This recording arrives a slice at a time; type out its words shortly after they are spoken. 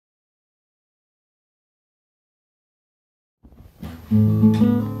Another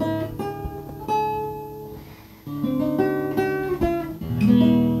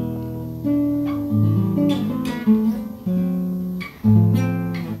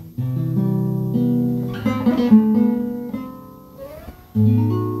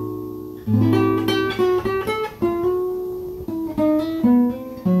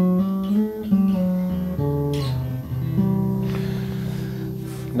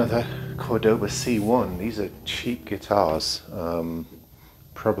Cordoba C1. These are cheap guitars,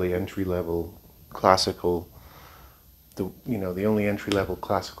 probably entry-level classical. The only entry-level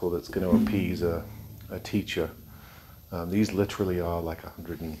classical that's going to appease a teacher. These literally are like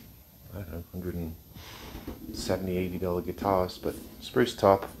 $170, $80 guitars, but spruce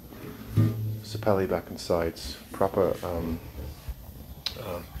top, sapelli back and sides, proper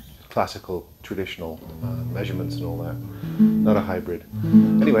classical, traditional measurements and all that, not a hybrid.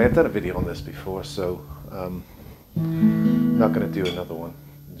 Anyway, I've done a video on this before, so I'm not going to do another one.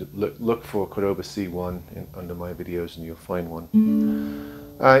 Look for Cordoba C1 under my videos and you'll find one.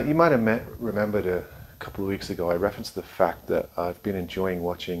 You might have remembered a couple of weeks ago I referenced the fact that I've been enjoying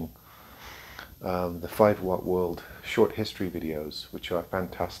watching the 5 Watt World short history videos, which are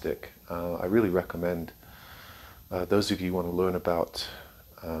fantastic. I really recommend those of you who want to learn about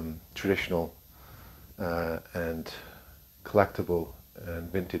traditional and collectible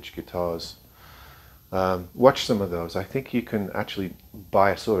and vintage guitars. Watch some of those. I think you can actually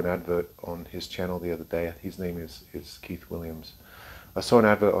buy. I saw an advert on his channel the other day. His name is Keith Williams. I saw an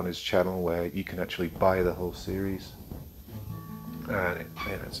advert on his channel where you can actually buy the whole series, and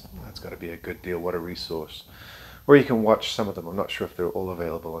that's got to be a good deal. What a resource. Or you can watch some of them. I'm not sure if they're all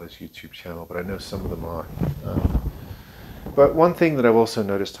available on his YouTube channel, but I know some of them are. But one thing that I've also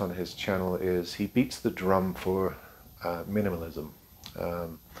noticed on his channel is he beats the drum for minimalism.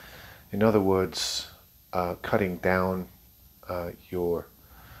 In other words, cutting down your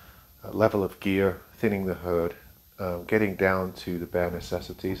level of gear, thinning the hood, getting down to the bare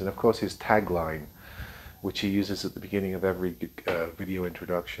necessities, and of course his tagline, which he uses at the beginning of every video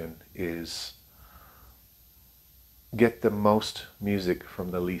introduction, is get the most music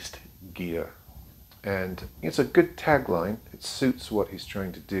from the least gear. And it's a good tagline. It suits what he's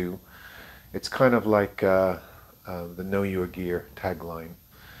trying to do. It's kind of like the Know Your Gear tagline,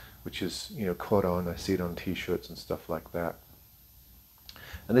 which is caught on. I see it on T-shirts and stuff like that.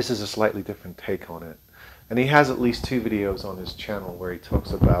 And this is a slightly different take on it. And he has at least 2 videos on his channel where he talks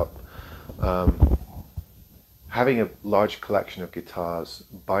about having a large collection of guitars,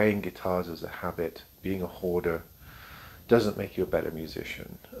 buying guitars as a habit, being a hoarder, doesn't make you a better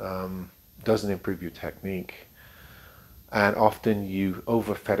musician. Doesn't improve your technique, and often you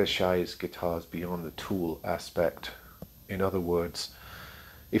over fetishize guitars beyond the tool aspect. In other words,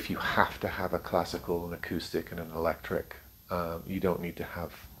 if you have to have a classical, an acoustic and an electric, you don't need to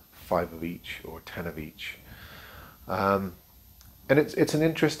have 5 of each or 10 of each. And it's an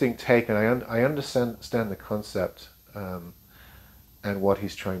interesting take, and I understand the concept and what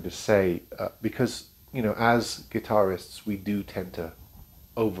he's trying to say, because as guitarists we do tend to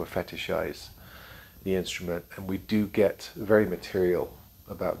over fetishize the instrument, and we do get very material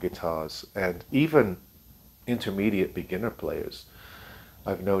about guitars. And even intermediate beginner players,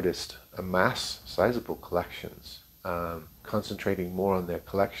 I've noticed, amass sizable collections, concentrating more on their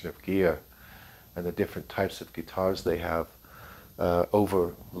collection of gear and the different types of guitars they have,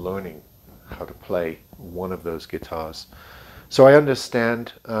 over learning how to play one of those guitars. So I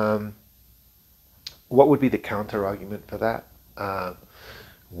understand. What would be the counter argument for that?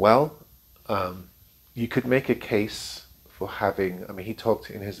 Well, you could make a case for having, he talked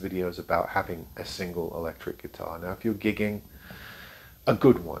in his videos about having a single electric guitar. Now, if you're gigging, a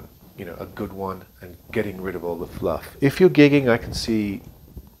good one, and getting rid of all the fluff. If you're gigging, I could see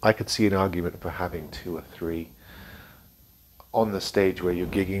an argument for having 2 or 3 on the stage where you're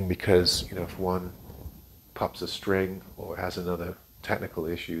gigging, because, if one pops a string or has another technical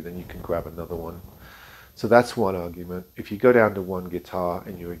issue, then you can grab another one. So that's one argument. If you go down to 1 guitar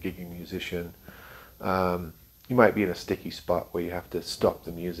and you're a gigging musician, you might be in a sticky spot where you have to stop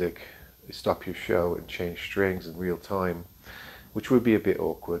the music, stop your show and change strings in real time, which would be a bit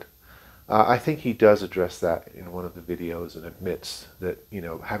awkward. I think he does address that in one of the videos and admits that,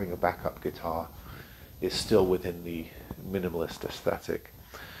 having a backup guitar is still within the minimalist aesthetic.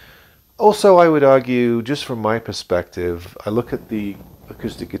 Also, I would argue, just from my perspective, I look at the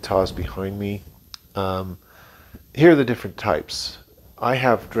acoustic guitars behind me. Here are the different types. I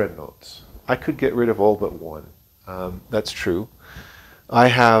have dreadnoughts. I could get rid of all but 1. That's true. I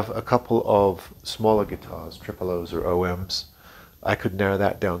have a couple of smaller guitars, triple O's or OMs. I could narrow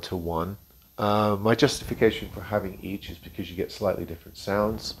that down to 1. My justification for having each is because you get slightly different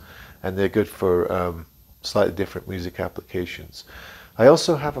sounds, and they're good for slightly different music applications. I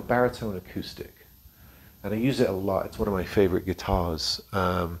also have a baritone acoustic, and I use it a lot. It's one of my favorite guitars.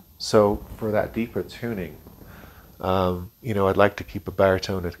 So for that deeper tuning, you know, I'd like to keep a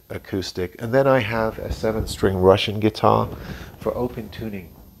baritone acoustic. And then I have a 7-string Russian guitar for open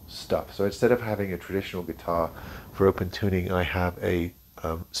tuning stuff. So instead of having a traditional guitar for open tuning, I have a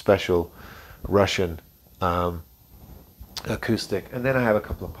special Russian acoustic, and then I have a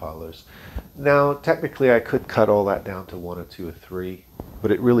couple of parlors. Now, technically, I could cut all that down to 1 or 2 or 3,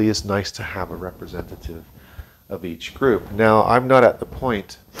 but it really is nice to have a representative of each group. Now, I'm not at the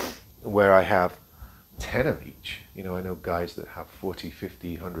point where I have 10 of each. You know, I know guys that have 40,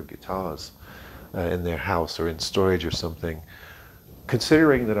 50, 100 guitars in their house or in storage or something.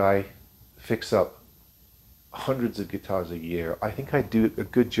 Considering that I fix up hundreds of guitars a year, I think I do a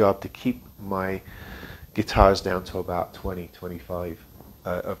good job to keep my guitars down to about 20, 25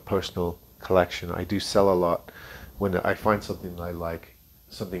 of personal collection. I do sell a lot. When I find something that I like,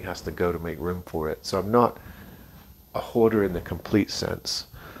 something has to go to make room for it. So I'm not a hoarder in the complete sense.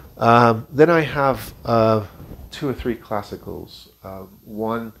 Then I have 2 or 3 classicals.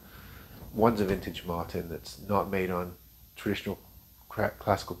 One's a vintage Martin that's not made on traditional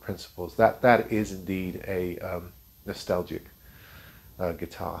classical principles. That is indeed a nostalgic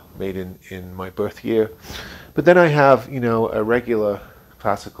guitar made in my birth year. But then I have, you know, a regular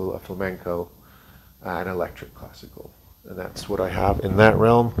classical, a flamenco, an electric classical, and that's what I have in that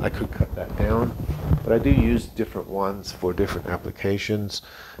realm. I could cut that down, but I do use different ones for different applications.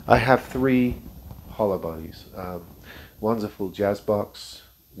 I have 3 hollow bodies. One's a full jazz box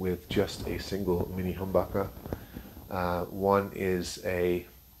with just a single mini humbucker. One is a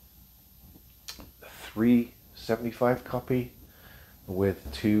 375 copy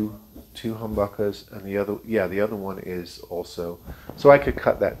with two humbuckers, and the other one is also, so I could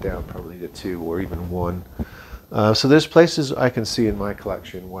cut that down probably to 2 or even 1. So there's places I can see in my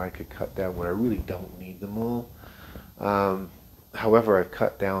collection where I could cut down when I really don't need them all. However, I've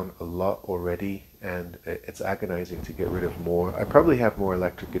cut down a lot already, and it's agonizing to get rid of more. I probably have more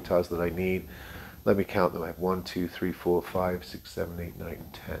electric guitars than I need. Let me count them. I have 1, 2, 3, 4, 5, 6, 7, 8, 9,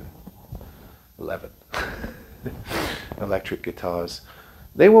 10, 11 electric guitars.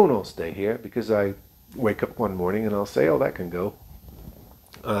 They won't all stay here because I wake up one morning and I'll say, oh, that can go.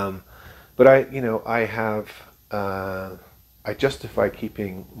 But I justify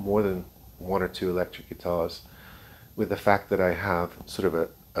keeping more than 1 or 2 electric guitars with the fact that I have sort of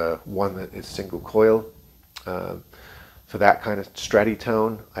a one that is single coil. For that kind of stratty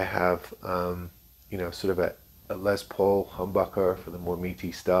tone, I have sort of a Les Paul humbucker for the more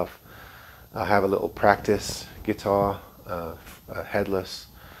meaty stuff. I have a little practice guitar, headless,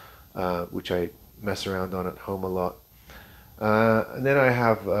 which I mess around on at home a lot. And then I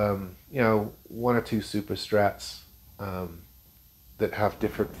have 1 or 2 super strats that have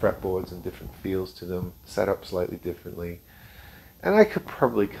different fretboards and different feels to them, set up slightly differently. And I could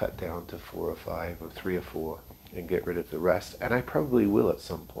probably cut down to 4 or 5 or 3 or 4 and get rid of the rest, and I probably will at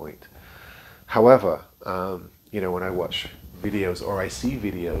some point. However, when I watch videos or I see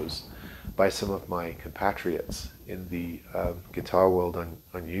videos by some of my compatriots in the guitar world on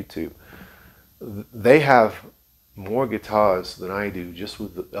YouTube, they have more guitars than I do, just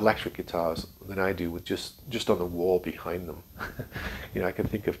with the electric guitars, than I do with just on the wall behind them. I can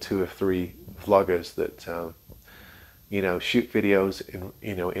think of 2 or 3 vloggers that shoot videos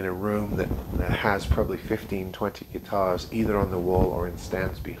in a room that has probably 15, 20 guitars either on the wall or in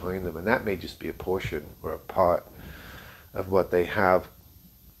stands behind them, and that may just be a portion or a part of what they have.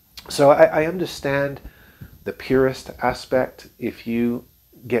 So I understand the purist aspect. If you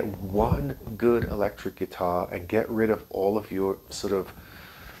get one good electric guitar and get rid of all of your sort of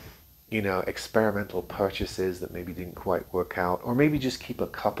experimental purchases that maybe didn't quite work out, or maybe just keep a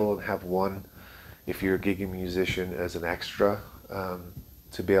couple and have one if you're a gigging musician as an extra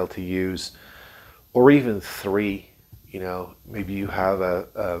to be able to use, or even 3. Maybe you have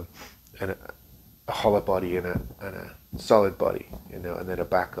a hollow body and a solid body, and then a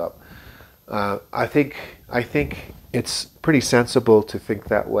backup. I think it's pretty sensible to think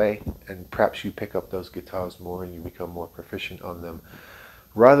that way, and perhaps you pick up those guitars more and you become more proficient on them,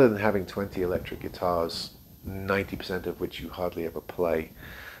 rather than having 20 electric guitars, 90% of which you hardly ever play.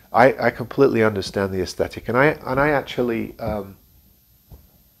 I completely understand the aesthetic, and I actually I'm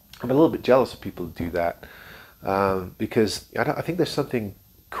a little bit jealous of people who do that, because I think there's something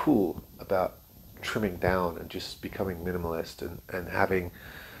cool about trimming down and just becoming minimalist and having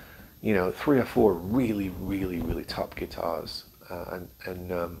 3 or 4 really, really, really top guitars,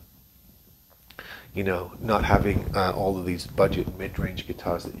 and you know, not having all of these budget mid-range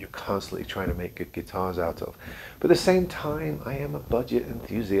guitars that you're constantly trying to make good guitars out of. But at the same time, I am a budget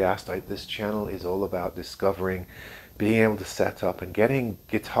enthusiast. This channel is all about discovering, being able to set up and getting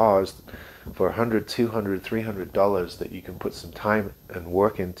guitars for $100, $200, $300 that you can put some time and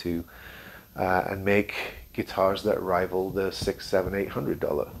work into and make guitars that rival the $600,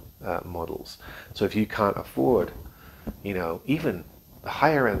 $700, $800 models. So if you can't afford, you know, even the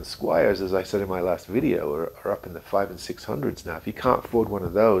higher end Squires, as I said in my last video, are up in the $500s and $600s now. If you can't afford one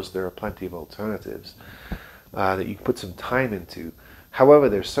of those, there are plenty of alternatives that you can put some time into. However,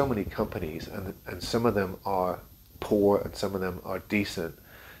 there's so many companies, and some of them are poor and some of them are decent.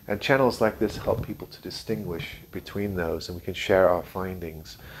 And channels like this help people to distinguish between those, and we can share our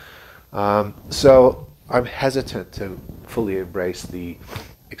findings. So I'm hesitant to fully embrace the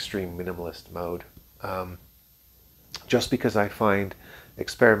extreme minimalist mode, just because I find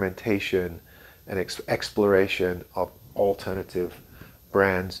experimentation and exploration of alternative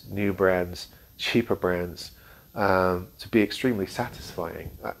brands, new brands, cheaper brands, to be extremely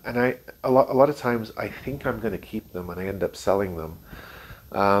satisfying. And a lot of times I think I'm going to keep them and I end up selling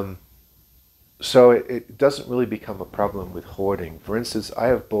them. So it doesn't really become a problem with hoarding. For instance, I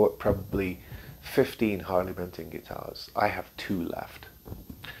have bought probably 15 Harley Benton guitars. I have 2 left.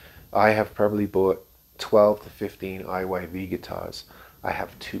 I have probably bought 12 to 15 IYV guitars. I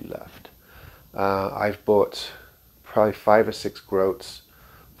have 2 left. I've bought probably 5 or 6 Groats,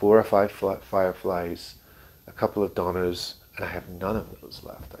 4 or 5 Fireflies, a couple of Donners, and I have none of those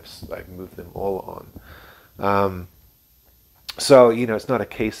left. I've moved them all on. So, you know, it's not a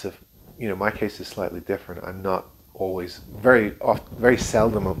case of, you know, my case is slightly different. I'm not always, very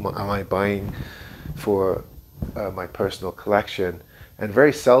seldom am I buying for my personal collection, and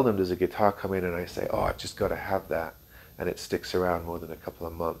very seldom does a guitar come in and I say, oh, I've just got to have that, and it sticks around more than a couple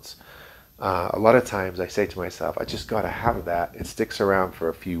of months. A lot of times I say to myself, I just got to have that. It sticks around for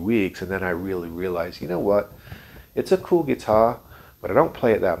a few weeks, and then I really realize, you know what, it's a cool guitar, but I don't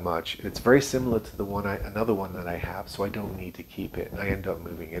play it that much. It's very similar to the one another one that I have, so I don't need to keep it. And I end up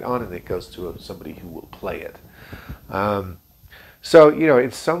moving it on, and it goes to somebody who will play it. So, you know,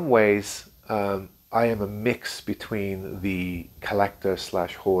 in some ways, I am a mix between the collector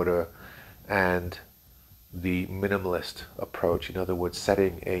 / hoarder and the minimalist approach. In other words,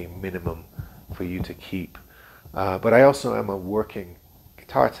 setting a minimum for you to keep. But I also am a working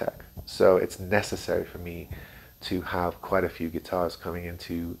guitar tech, so it's necessary for me to have quite a few guitars coming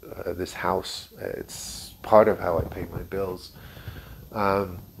into this house. It's part of how I pay my bills.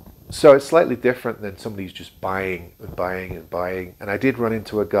 So it's slightly different than somebody who's just buying and buying and buying. And I did run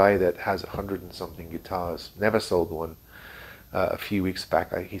into a guy that has 100 and something guitars, never sold one. A few weeks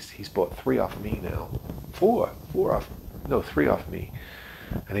back, he's bought 3 off me now. 3 off me.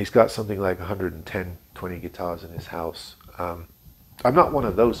 And he's got something like 110, 20 guitars in his house. I'm not one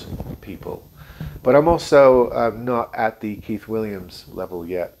of those people. But I'm also not at the Keith Williams level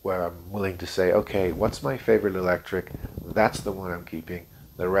yet, where I'm willing to say, okay, what's my favorite electric? That's the one I'm keeping.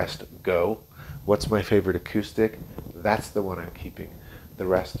 The rest go. What's my favorite acoustic? That's the one I'm keeping. The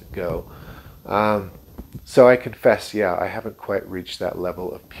rest go. So I confess, yeah, I haven't quite reached that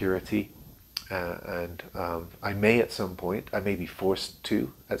level of purity. And I may at some point. I may be forced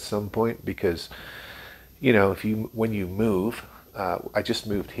to at some point, because, you know, when you move, I just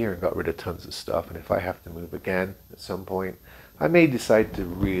moved here and got rid of tons of stuff, and if I have to move again at some point, I may decide to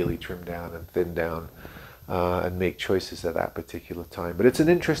really trim down and thin down and make choices at that particular time. But it's an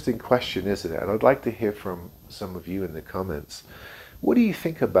interesting question, isn't it? And I'd like to hear from some of you in the comments. What do you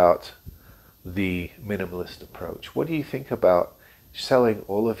think about the minimalist approach? What do you think about selling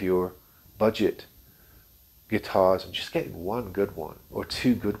all of your budget guitars and just getting 1 good one or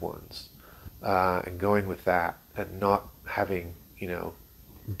 2 good ones and going with that, and not having, you know,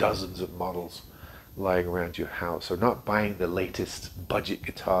 dozens of models lying around your house, or not buying the latest budget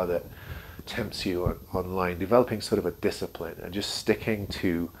guitar that tempts you online, developing sort of a discipline and just sticking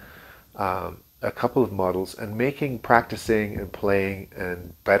to a couple of models and making practicing and playing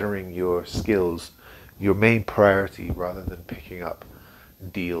and bettering your skills your main priority, rather than picking up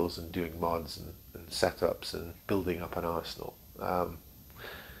deals and doing mods and setups and building up an arsenal.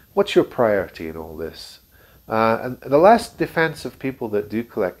 What's your priority in all this? And the last defense of people that do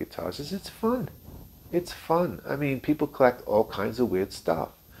collect guitars is it's fun. It's fun. I mean, people collect all kinds of weird stuff.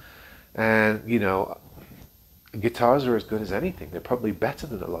 And, you know, guitars are as good as anything. They're probably better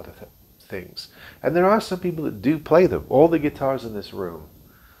than a lot of things. And there are some people that do play them. All the guitars in this room,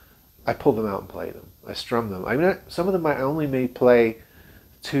 I pull them out and play them. I strum them. I mean, some of them I only may play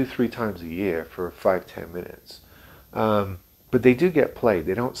 2-3 times a year for 5-10 minutes. But they do get played.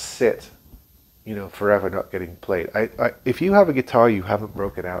 They don't sit you know, forever not getting played. If you have a guitar you haven't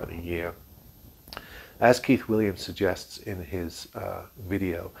broken out in a year, as Keith Williams suggests in his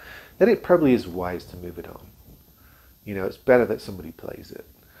video, then it probably is wise to move it on. You know, it's better that somebody plays it.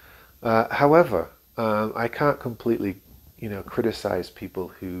 However, I can't completely, you know, criticize people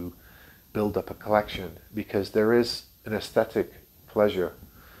who build up a collection, because there is an aesthetic pleasure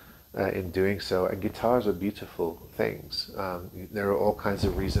in doing so, and guitars are beautiful things. There are all kinds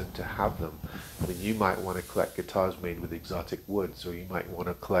of reasons to have them. I mean, you might want to collect guitars made with exotic woods, or you might want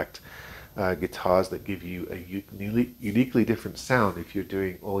to collect guitars that give you a uniquely different sound. If you're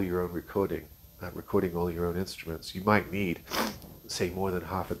doing all your own recording, recording all your own instruments, you might need, say, more than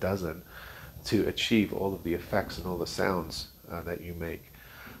half a dozen to achieve all of the effects and all the sounds that you make.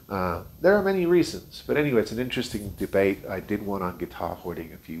 There are many reasons, but anyway, it's an interesting debate. I did one on guitar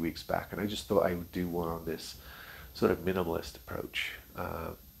hoarding a few weeks back, and I just thought I would do one on this sort of minimalist approach.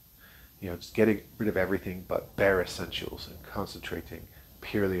 You know, just getting rid of everything but bare essentials and concentrating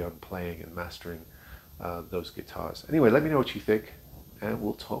purely on playing and mastering those guitars. Anyway, let me know what you think, and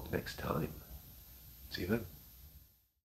we'll talk next time. See you then.